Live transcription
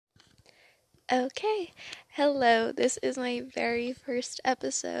Okay, hello. This is my very first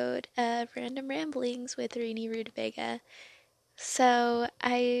episode of Random Ramblings with Rini Rutabaga. So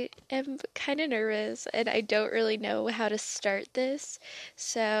I am kind of nervous and I don't really know how to start this.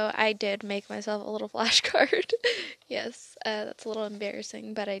 So I did make myself a little flashcard. Yes, that's a little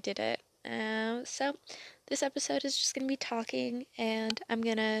embarrassing, but I did it. So this episode is just going to be talking, and I'm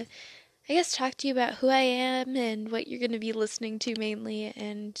going to, I guess, talk to you about who I am and what you're going to be listening to mainly.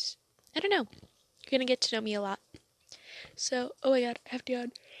 And I don't know. You're gonna get to know me a lot. So, oh my god, I have to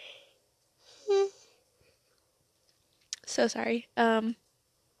yawn. So sorry. I'm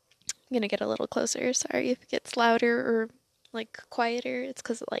gonna get a little closer. Sorry if it gets louder or like quieter. It's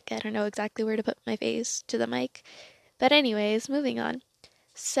because I don't know exactly where to put my face to the mic. But anyways, moving on.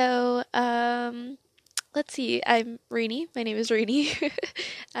 So, let's see. I'm Rini. My name is Rini.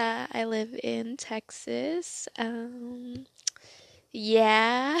 I live in Texas.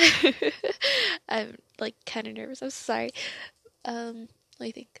 Yeah. I'm kind of nervous. I'm sorry. Let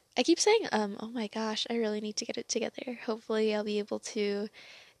me think. I keep saying, oh my gosh, I really need to get it together. Hopefully, I'll be able to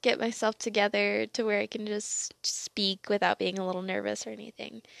get myself together to where I can just speak without being a little nervous or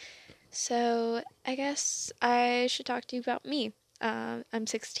anything. So, I guess I should talk to you about me. I'm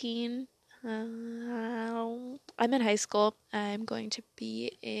 16. I'm in high school. I'm going to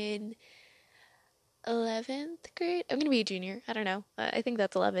be in 11th grade. I'm going to be a junior. I don't know. I think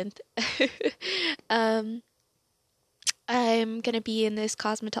that's 11th. um, I'm going to be in this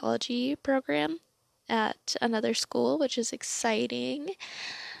cosmetology program at another school, which is exciting.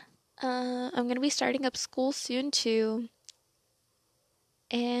 I'm going to be starting up school soon too.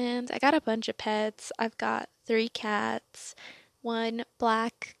 And I got a bunch of pets. I've got 3 cats. One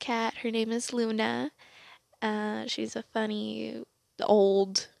black cat, her name is Luna. She's a funny,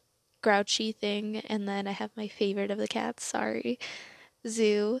 old, grouchy thing. And then I have my favorite of the cats, sorry,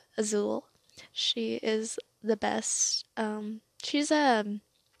 Azul. She is the best. She's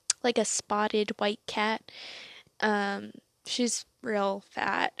like a spotted white cat. Um, she's real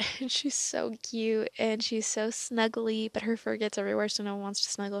fat and she's so cute and she's so snuggly, but her fur gets everywhere, so no one wants to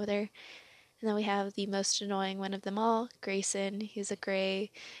snuggle with her. And then we have the most annoying one of them all, Grayson. He's a gray,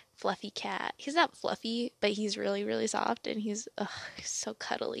 fluffy cat. He's not fluffy, but he's really, really soft and he's so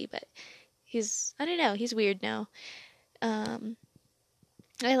cuddly, but I don't know, he's weird now. Um,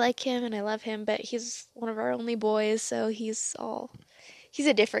 I like him and I love him, but he's one of our only boys, so he's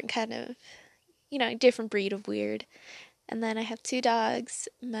a different kind of, different breed of weird. And then I have 2 dogs.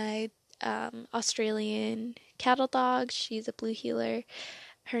 My Australian cattle dog, she's a blue heeler.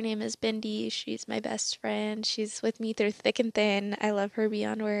 Her name is Bindi. She's my best friend. She's with me through thick and thin. I love her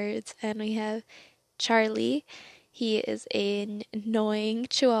beyond words. And we have Charlie. He is an annoying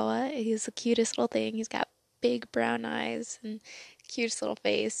chihuahua. He's the cutest little thing. He's got big brown eyes and cutest little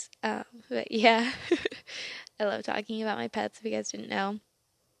face. But yeah, I love talking about my pets if you guys didn't know,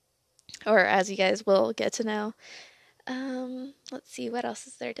 or as you guys will get to know. Let's see, what else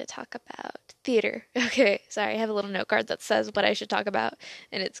is there to talk about? Theater. Okay, sorry, I have a little note card that says what I should talk about,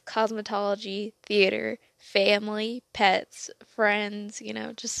 and it's cosmetology, theater, family, pets, friends,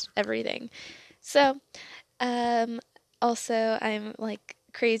 just everything. So, um, also, I'm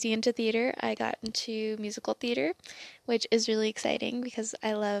crazy into theater. I got into musical theater, which is really exciting because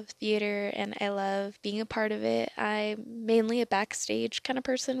I love theater and I love being a part of it. I'm mainly a backstage kind of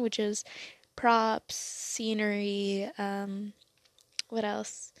person, which is props, scenery, what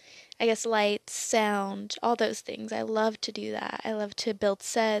else? I guess lights, sound, all those things. I love to do that. I love to build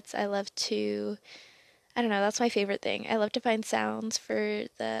sets. I don't know, that's my favorite thing. I love to find sounds for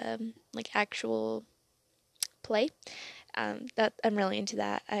the actual play. That I'm really into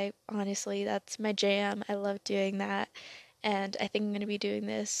that. I honestly, that's my jam. I love doing that, and I think I'm going to be doing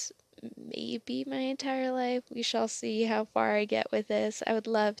this maybe my entire life. We shall see how far I get with this. I would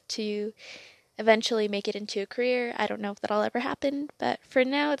love to eventually make it into a career. I don't know if that'll ever happen, but for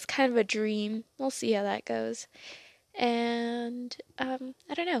now it's kind of a dream. We'll see how that goes. And I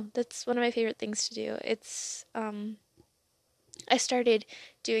don't know. That's one of my favorite things to do. I started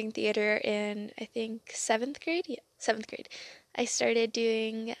doing theater in, I think, 7th grade. Yeah, 7th grade. I started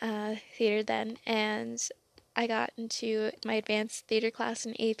doing theater then, and I got into my advanced theater class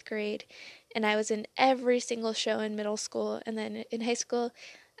in 8th grade, and I was in every single show in middle school. And then in high school,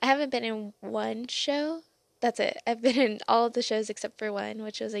 I haven't been in one show. That's it. I've been in all of the shows except for one,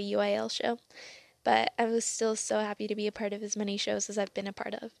 which was a UIL show. But I was still so happy to be a part of as many shows as I've been a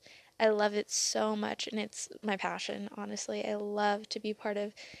part of. I love it so much, and it's my passion, honestly. I love to be part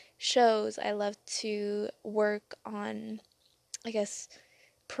of shows. I love to work on, I guess,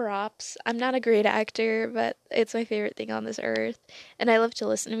 props. I'm not a great actor, but it's my favorite thing on this earth. And I love to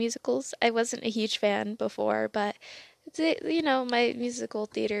listen to musicals. I wasn't a huge fan before, but my musical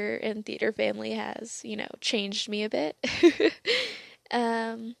theater and theater family has, changed me a bit.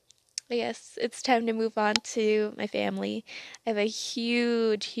 um, but yes, it's time to move on to my family. I have a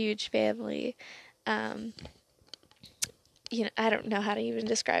huge, huge family. Um, I don't know how to even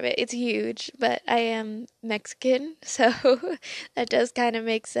describe it. It's huge, but I am Mexican, so that does kind of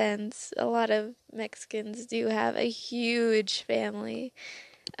make sense. A lot of Mexicans do have a huge family.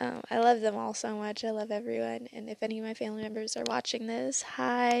 I love them all so much. I love everyone. And if any of my family members are watching this,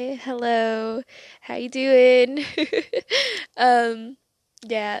 hi, hello, how you doing? um,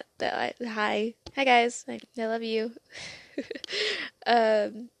 yeah, hi guys. I love you.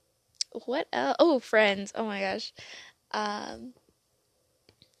 um, what else? Oh, friends. Oh my gosh. Um,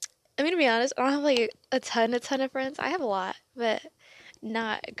 I'm gonna be honest, I don't have like a ton of friends. I have a lot, but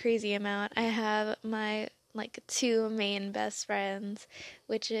not a crazy amount. I have my like two main best friends,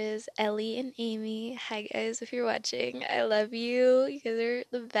 which is Ellie and Amy. Hi guys, if you're watching, I love you. You guys are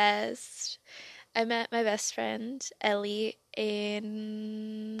the best. I met my best friend, Ellie,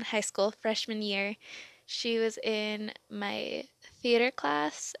 in high school, freshman year. She was in my theater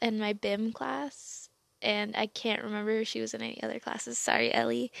class and my BIM class, and I can't remember if she was in any other classes. Sorry,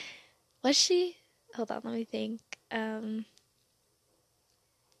 Ellie. Was she? Hold on, let me think.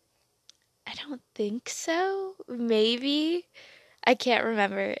 I don't think so. Maybe. I can't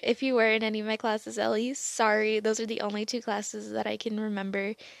remember. If you were in any of my classes, Ellie, sorry. Those are the only two classes that I can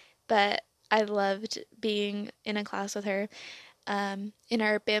remember. But I loved being in a class with her. In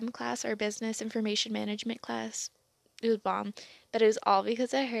our BIM class, our business information management class, it was bomb. But it was all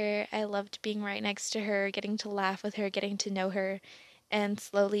because of her. I loved being right next to her, getting to laugh with her, getting to know her. And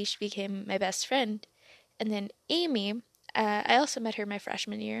slowly she became my best friend. And then Amy, I also met her my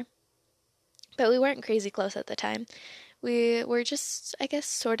freshman year, but we weren't crazy close at the time. We were just, I guess,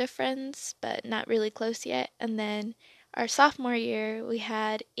 sort of friends, but not really close yet. And then our sophomore year, we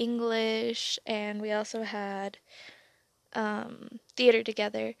had English and we also had theater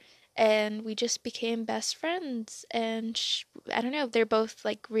together. And we just became best friends. And I don't know, they're both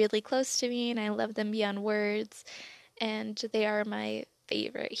like really close to me, and I love them beyond words. And they are my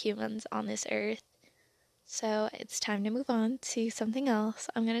favorite humans on this earth. So it's time to move on to something else.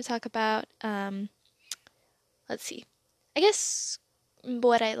 I'm going to talk about, let's see, I guess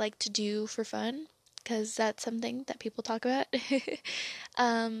what I like to do for fun, because that's something that people talk about.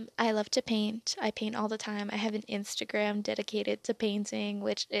 I love to paint. I paint all the time. I have an Instagram dedicated to painting,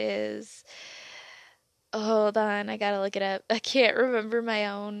 which is, hold on, I gotta look it up. I can't remember my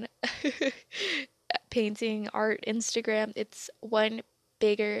own painting art Instagram. It's one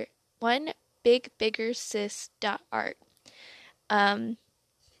big bigger sis dot art. Um,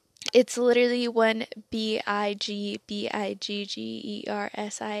 it's literally one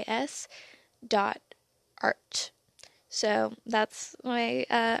BIGBIGGERSIS dot art. So that's my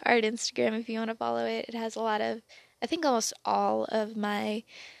art Instagram if you want to follow it. It has a lot of, I think almost all of my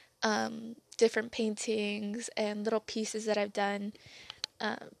different paintings and little pieces that I've done.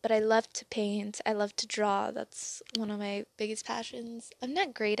 But I love to paint. I love to draw. That's one of my biggest passions. I'm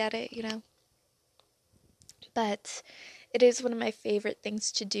not great at it, but it is one of my favorite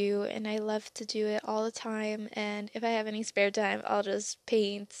things to do, and I love to do it all the time. And if I have any spare time, I'll just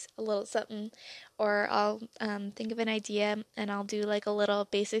paint a little something, or I'll think of an idea and I'll do like a little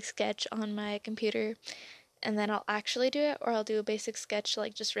basic sketch on my computer, and then I'll actually do it, or I'll do a basic sketch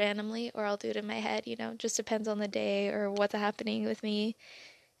like just randomly, or I'll do it in my head, just depends on the day or what's happening with me.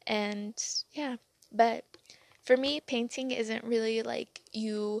 And yeah, but for me, painting isn't really like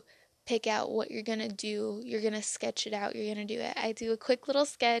you pick out what you're gonna do, you're gonna sketch it out, you're gonna do it. I do a quick little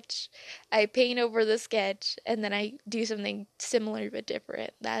sketch, I paint over the sketch, and then I do something similar but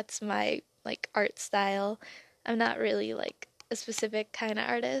different. That's my like art style. I'm not really like a specific kind of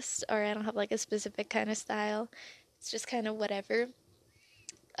artist, or I don't have like a specific kind of style. It's just kind of whatever.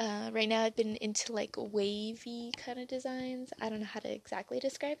 Right now I've been into like wavy kind of designs. I don't know how to exactly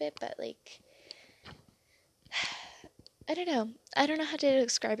describe it, but like I don't know. I don't know how to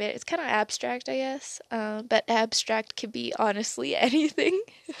describe it. It's kind of abstract, I guess. But abstract could be honestly anything.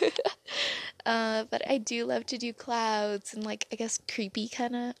 But I do love to do clouds and like I guess creepy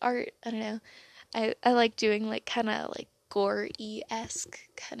kind of art. I don't know. I like doing like kind of like gore-esque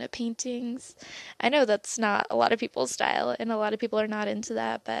kind of paintings. I know that's not a lot of people's style, and a lot of people are not into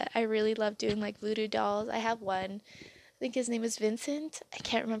that, but I really love doing like voodoo dolls. I have one. I think his name is Vincent. I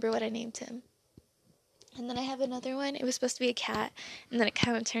can't remember what I named him. And then I have another one. It was supposed to be a cat, and then it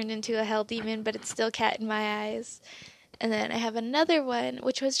kind of turned into a hell demon, but it's still cat in my eyes. And then I have another one,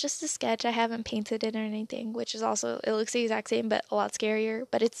 which was just a sketch. I haven't painted it or anything, which is also, it looks the exact same, but a lot scarier.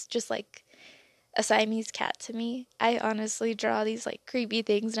 But it's just like a Siamese cat to me. I honestly draw these like creepy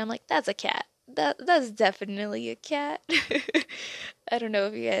things, and I'm like, that's a cat. That's definitely a cat. I don't know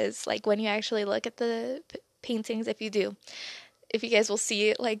if you guys, like, when you actually look at the paintings, if you do, if you guys will see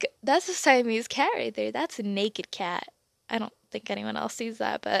it, like, that's a Siamese cat right there. That's a naked cat. I don't think anyone else sees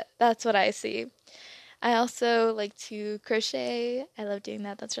that, but that's what I see. I also like to crochet. I love doing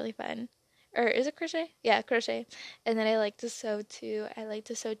that. That's really fun. Or is it crochet? Yeah, crochet. And then I like to sew too. I like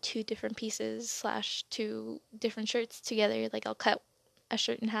to sew two different pieces slash two different shirts together. Like I'll cut a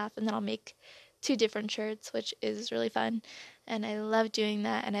shirt in half and then I'll make two different shirts, which is really fun. And I love doing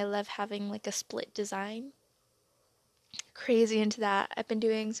that. And I love having like a split design. Crazy into that. I've been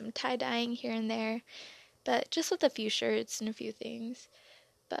doing some tie dyeing here and there, but just with a few shirts and a few things.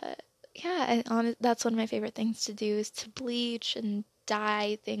 But yeah, that's one of my favorite things to do is to bleach and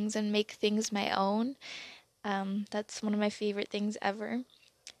dye things and make things my own. That's one of my favorite things ever.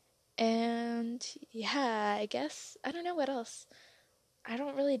 And yeah, I guess, I don't know what else. I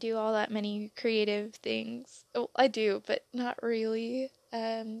don't really do all that many creative things. Oh, I do, but not really.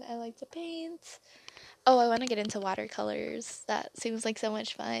 I like to paint. Oh, I want to get into watercolors. That seems like so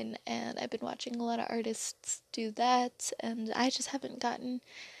much fun, and I've been watching a lot of artists do that, and I just haven't gotten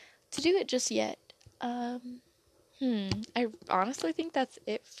to do it just yet. Um, I honestly think that's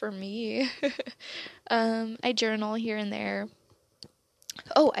it for me. I journal here and there.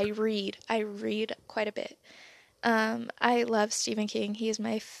 Oh, I read. I read quite a bit. I love Stephen King. He is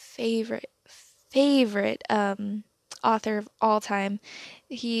my favorite author of all time.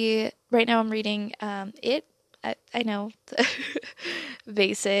 Right now I'm reading It. I know,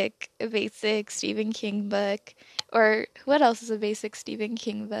 basic Stephen King book. Or what else is a basic Stephen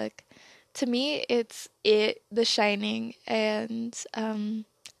King book? To me, it's It, The Shining, and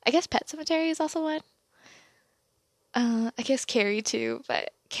I guess Pet Cemetery is also one. I guess Carrie too,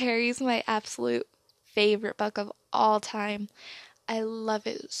 but Carrie's my absolute favorite book of all time. I love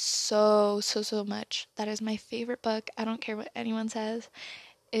it so much. That is my favorite book. I don't care what anyone says.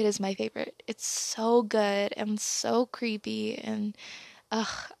 It is my favorite. It's so good and so creepy, and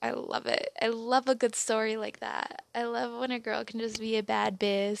ugh, I love it. I love a good story like that. I love when a girl can just be a bad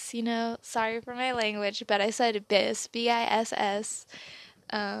biss, you know? Sorry for my language, but I said biss, B-I-S-S.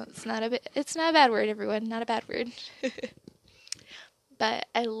 It's not a bad word, everyone. Not a bad word. But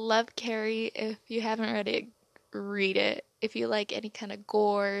I love Carrie. If you haven't read it, read it. If you like any kind of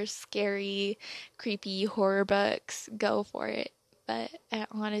gore, scary, creepy horror books, go for it. But I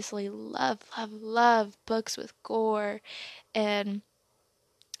honestly love books with gore and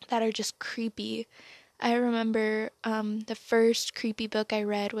that are just creepy. I remember the first creepy book I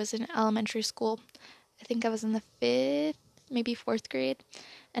read was in elementary school. I think I was in the fifth, maybe fourth grade.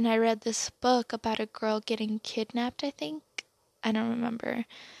 And I read this book about a girl getting kidnapped, I think. I don't remember.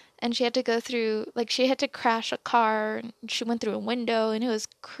 And she had to go through, like, she had to crash a car. And she went through a window, and it was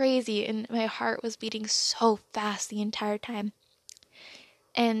crazy. And my heart was beating so fast the entire time.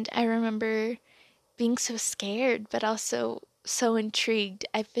 And I remember being so scared, but also so intrigued.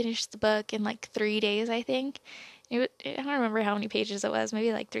 I finished the book in like 3 days, I think. I don't remember how many pages it was.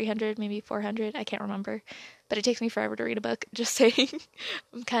 Maybe like 300, maybe 400. I can't remember. But it takes me forever to read a book. Just saying.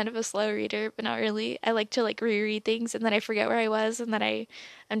 I'm kind of a slow reader, but not really. I like to like reread things and then I forget where I was and then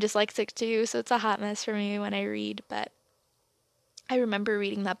I'm dyslexic too. So it's a hot mess for me when I read. But I remember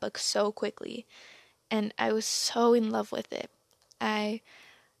reading that book so quickly and I was so in love with it. I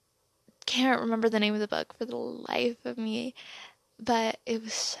can't remember the name of the book for the life of me, but it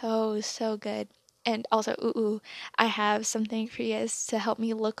was so good. And also, I have something for you guys to help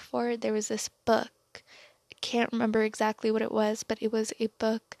me look for. There was this book. I can't remember exactly what it was, but it was a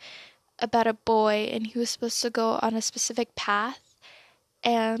book about a boy, and he was supposed to go on a specific path,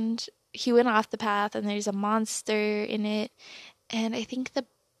 and he went off the path, and there's a monster in it, and I think the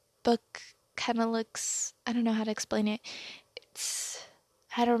book kind of looks, I don't know how to explain it.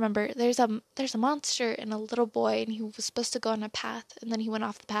 I don't remember. There's a monster and a little boy, and he was supposed to go on a path, and then he went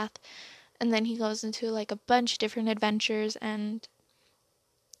off the path, and then he goes into like a bunch of different adventures, and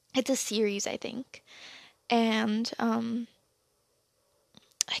it's a series, I think. And I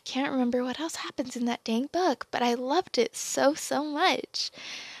can't remember what else happens in that dang book, but I loved it so much.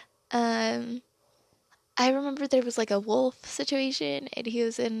 Um, I remember there was like a wolf situation, and he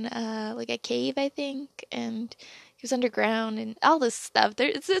was in like a cave, I think, and he was underground and all this stuff.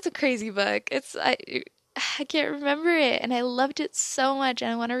 It's a crazy book. I can't remember it, and I loved it so much,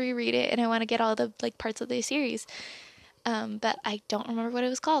 and I want to reread it, and I want to get all the like parts of the series. But I don't remember what it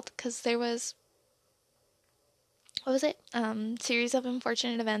was called because there was what was it? Series of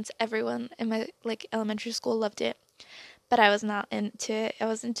Unfortunate Events. Everyone in my like elementary school loved it, but I was not into it. I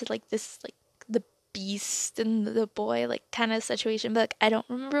was into like this like the beast and the boy like kind of situation, but like, I don't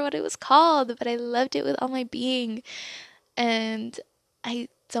remember what it was called, but I loved it with all my being, and I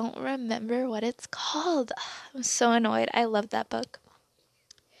don't remember what it's called. I'm so annoyed. I love that book.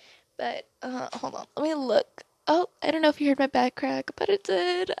 But hold on, let me look. Oh, I don't know if you heard my back crack, but it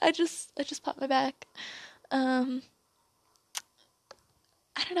did. I just popped my back. Um,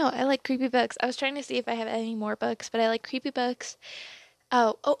 I don't know. I like creepy books. I was trying to see if I have any more books, but I like creepy books.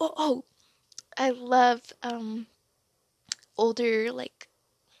 Oh. I love older like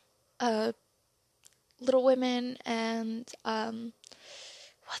uh Little Women and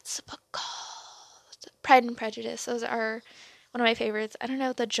what's the book called? Pride and Prejudice. Those are one of my favorites. I don't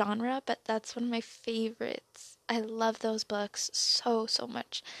know the genre, but that's one of my favorites. I love those books so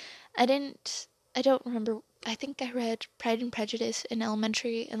much. I didn't I don't remember. I think I read Pride and Prejudice in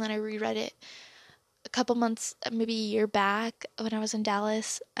elementary and then I reread it a couple months, maybe a year back when I was in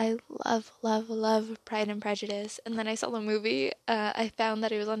Dallas. I love Pride and Prejudice. And then I saw the movie. I found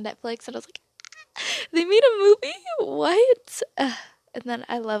that it was on Netflix and I was like, they made a movie? What? And then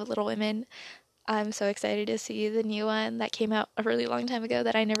I love Little Women. I'm so excited to see the new one that came out a really long time ago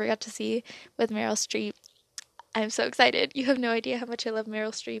that I never got to see with Meryl Streep. I'm so excited. You have no idea how much I love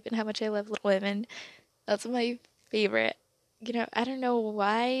Meryl Streep and how much I love Little Women. That's my favorite. I don't know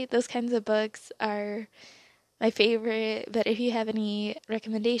why those kinds of books are my favorite, but if you have any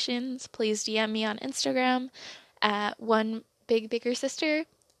recommendations, please DM me on Instagram at one big bigger sister.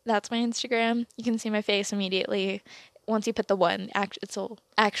 That's my Instagram. You can see my face immediately once you put the one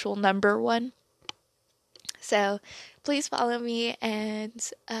actual number one. So please follow me and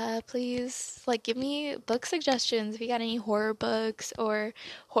please like give me book suggestions if you got any horror books or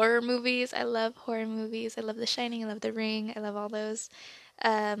horror movies. I love horror movies. I love The Shining. I love The Ring. I love all those.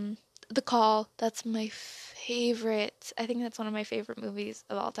 The Call. That's my favorite. I think that's one of my favorite movies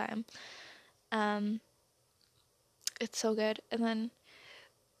of all time. Um, it's so good. And then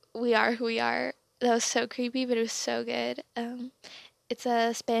We Are Who We Are. That was so creepy, but it was so good. It's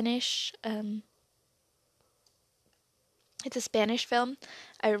a Spanish. It's a Spanish film.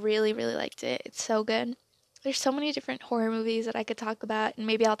 I really liked it. It's so good. There's so many different horror movies that I could talk about, and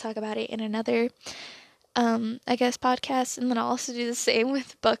maybe I'll talk about it in another, I guess, podcast. And then I'll also do the same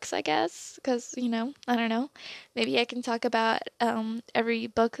with books, I guess, because, I don't know. Maybe I can talk about every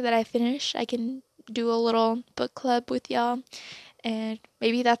book that I finish. I can do a little book club with y'all. And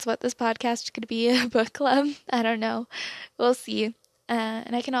maybe that's what this podcast could be, a book club. I don't know. We'll see.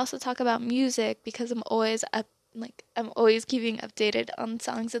 And I can also talk about music because I'm always keeping updated on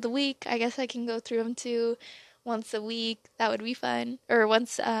songs of the week. I guess I can go through them too once a week. That would be fun. Or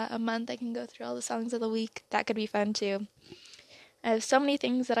once a month I can go through all the songs of the week. That could be fun too. I have so many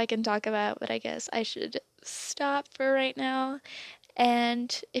things that I can talk about, but I guess I should stop for right now.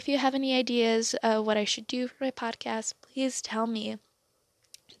 And if you have any ideas of what I should do for my podcast, please tell me.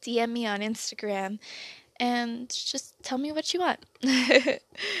 DM me on Instagram and just tell me what you want.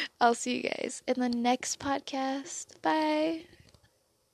 I'll see you guys in the next podcast. Bye.